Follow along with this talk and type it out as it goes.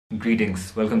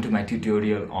Greetings, welcome to my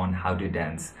tutorial on how to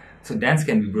dance. So dance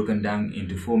can be broken down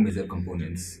into four major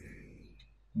components: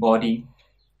 body,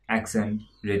 accent,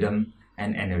 rhythm,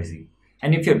 and energy.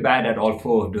 And if you're bad at all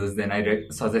four of those, then I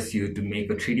suggest you to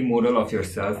make a 3D model of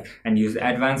yourself and use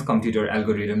advanced computer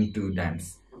algorithm to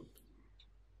dance.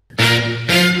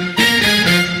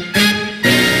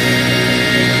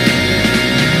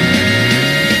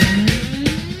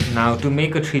 Now, to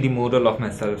make a 3D model of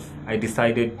myself, I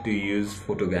decided to use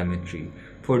photogrammetry.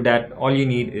 For that, all you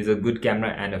need is a good camera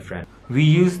and a friend. We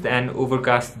used an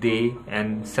overcast day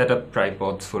and set up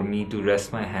tripods for me to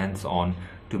rest my hands on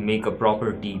to make a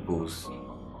proper T pose.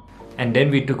 And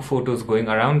then we took photos going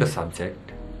around the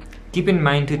subject. Keep in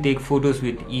mind to take photos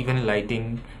with even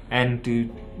lighting and to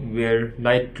wear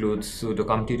light clothes so the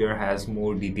computer has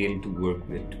more detail to work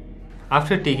with.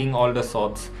 After taking all the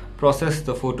shots, process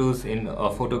the photos in a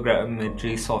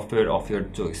photogrammetry software of your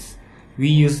choice. We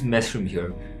use Meshroom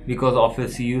here because of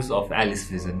its use of Alice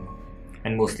Vision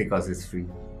and mostly because it's free.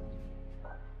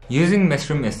 Using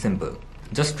Meshroom is simple.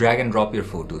 Just drag and drop your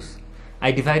photos.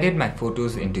 I divided my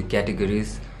photos into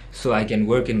categories so I can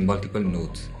work in multiple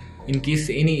nodes. In case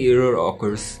any error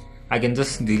occurs, I can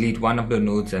just delete one of the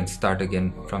nodes and start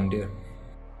again from there.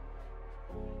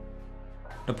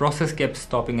 The process kept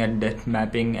stopping at depth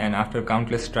mapping, and after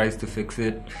countless tries to fix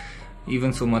it,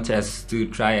 even so much as to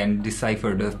try and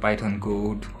decipher the Python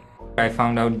code, I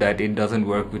found out that it doesn't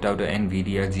work without an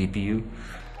NVIDIA GPU.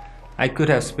 I could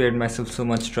have spared myself so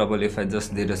much trouble if I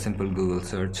just did a simple Google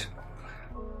search.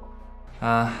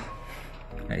 I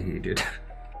hate it.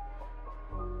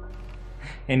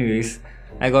 Anyways,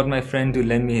 I got my friend to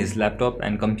lend me his laptop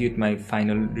and compute my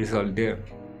final result there.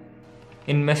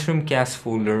 In Meshroom cache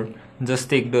folder, just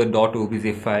take the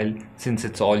 .obj file, since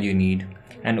it's all you need,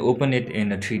 and open it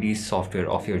in a 3D software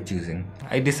of your choosing.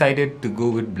 I decided to go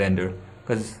with Blender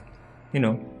because,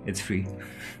 it's free.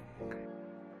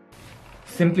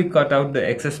 Simply cut out the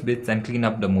excess bits and clean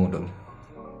up the model.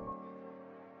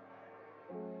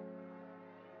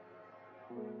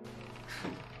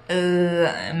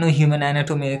 I'm no human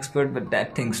anatomy expert, but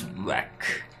that thing's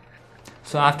whack.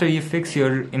 So after you fix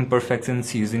your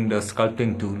imperfections using the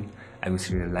sculpting tool, I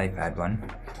wish real life had one,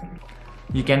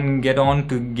 you can get on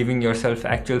to giving yourself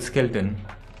actual skeleton,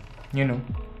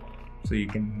 so you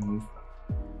can move.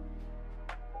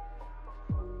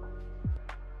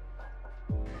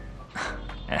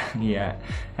 Yeah,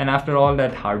 and after all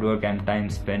that hard work and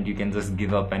time spent, you can just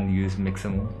give up and use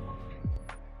Meshroom.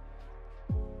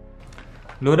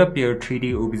 Load up your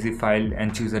 3D OBJ file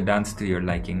and choose a dance to your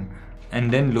liking, and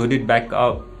then load it back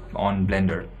up on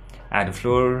Blender. Add a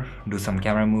floor, do some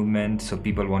camera movement so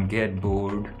people won't get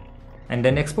bored, and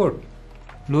then export.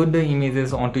 Load the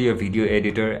images onto your video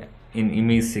editor in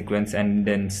image sequence and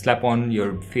then slap on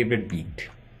your favorite beat.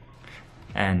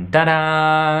 And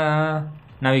ta-da!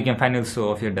 Now you can finally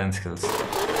show off your dance skills.